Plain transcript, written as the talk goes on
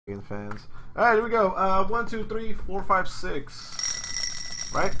fans. All right, here we go. 1, 2, 3, 4, 5,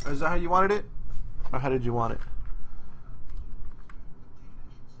 6. Right? Is that how you wanted it? Or how did you want it?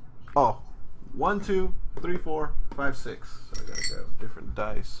 Oh, 1, 2, 3, 4, 5, 6. So I gotta grab different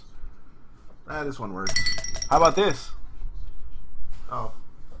dice. This one works. How about this? Oh.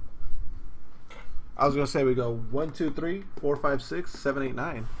 I was gonna say we go 1, 2, 3, 4, 5, 6, 7, 8,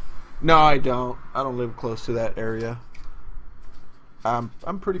 9. No, I don't. I don't live close to that area. I'm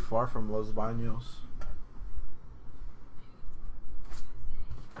pretty far from Los Baños.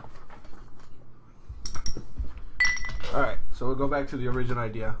 All right, so we'll go back to the original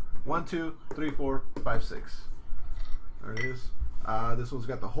idea. 1, 2, 3, 4, 5, 6. There it is. This one's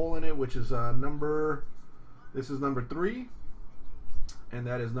got the hole in it, which is number. This is number 3, and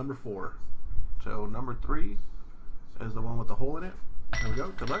that is number 4. So number 3 is the one with the hole in it. There we go.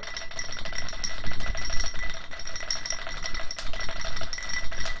 Good luck.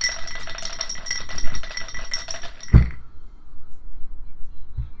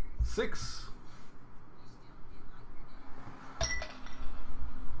 Six.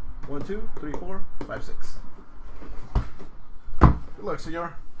 1, 2, 3, 4, 5, 6. Good luck,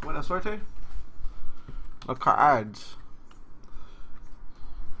 senor. Buena suerte. No cards.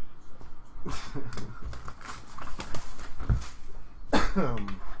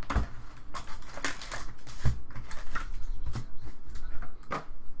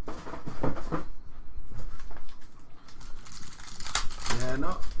 Yeah,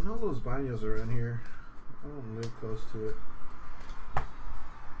 no Los Baños are in here. I don't live close to it.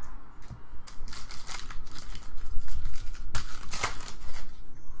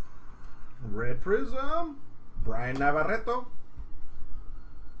 Red Prizm, Brian Navarreto,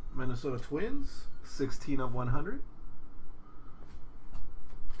 Minnesota Twins, 16 of 100.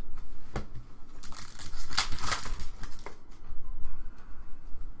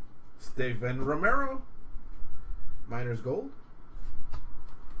 Steven Romero, Miners Gold.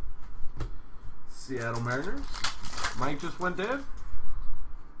 Seattle Mariners. Mike just went dead.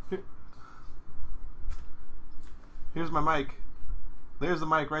 Here's my mic. There's the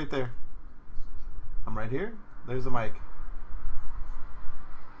mic right there. I'm right here. There's the mic.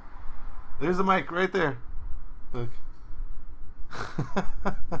 There's the mic right there. Look.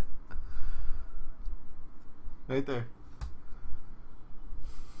 Right there.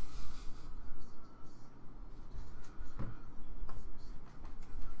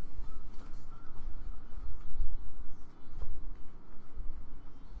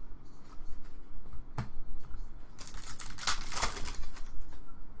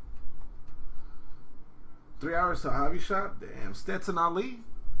 Three hours to hobby shop. Damn, Stetson Ali.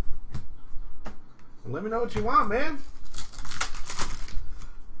 Let me know what you want, man.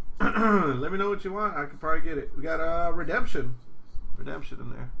 Let me know what you want. I could probably get it. We got redemption in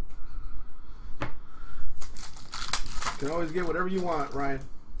there. You can always get whatever you want, Ryan.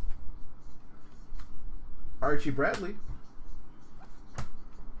 Archie Bradley.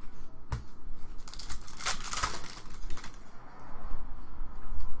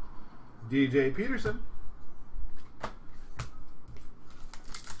 DJ Peterson.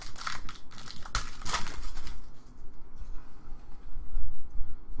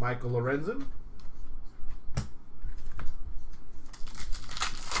 Michael Lorenzen.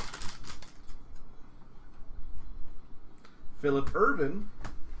 Philip Irvin.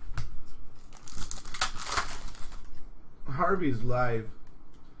 Harvey's live.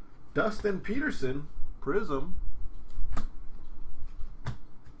 Dustin Peterson. Prizm.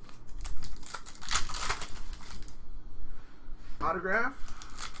 Autograph.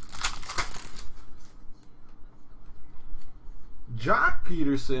 Jock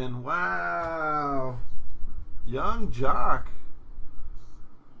Peterson, wow. Young Jock.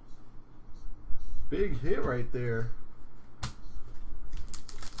 Big hit right there.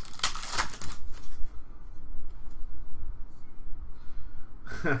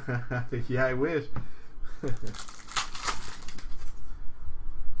 Yeah, I wish.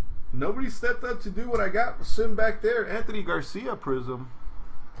 Nobody stepped up to do what I got sitting back there. Anthony Garcia Prizm.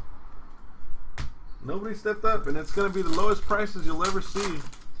 Nobody stepped up, and it's going to be the lowest prices you'll ever see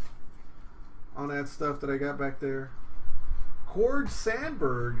on that stuff that I got back there. Cord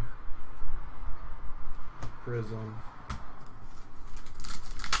Sandberg Prizm.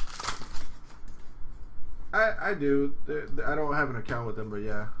 I do. I don't have an account with them, but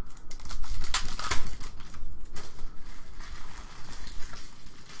yeah.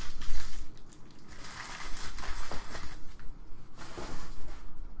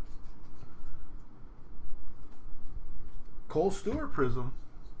 Cole Stewart Prizm.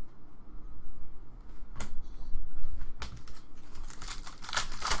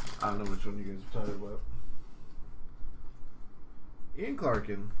 I don't know which one you guys are talking about. Ian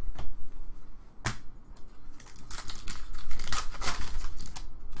Clarkin.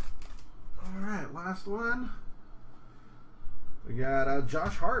 All right, last one. We got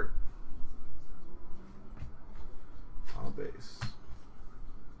Josh Hart. On base.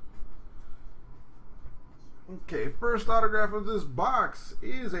 Okay, first autograph of this box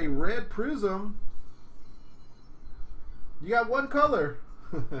is a red Prizm. You got one color.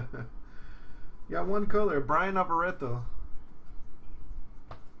 You got one color. Brian Alvaretto.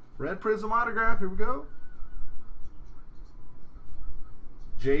 Red Prizm autograph. Here we go.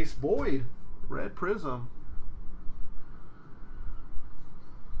 Jace Boyd. Red Prizm.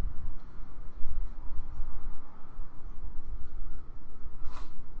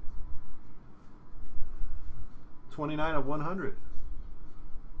 $29 of 100.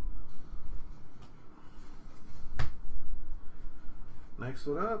 Next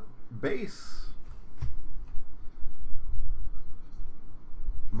one up, base.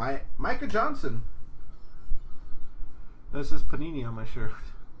 Micah Johnson. This is Panini on my shirt.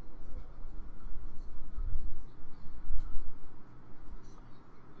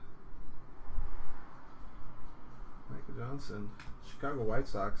 Micah Johnson. Chicago White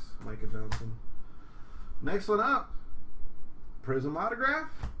Sox. Micah Johnson. Next one up, Prizm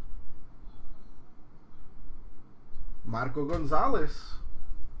autograph. Marco Gonzalez.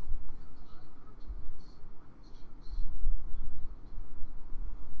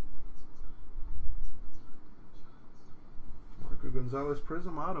 Marco Gonzalez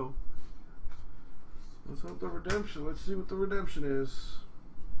Prizm auto. Let's hope the redemption. Let's see what the redemption is.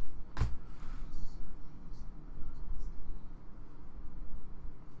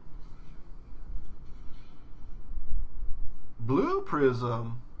 Blue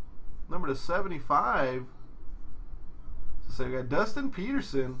Prizm, number to 75. So we got Dustin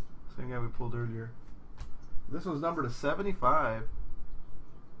Peterson, same guy we pulled earlier. This one's number to 75.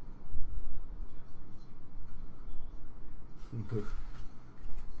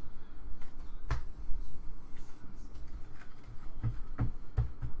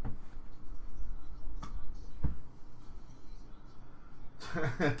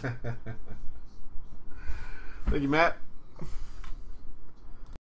 Thank you, Matt.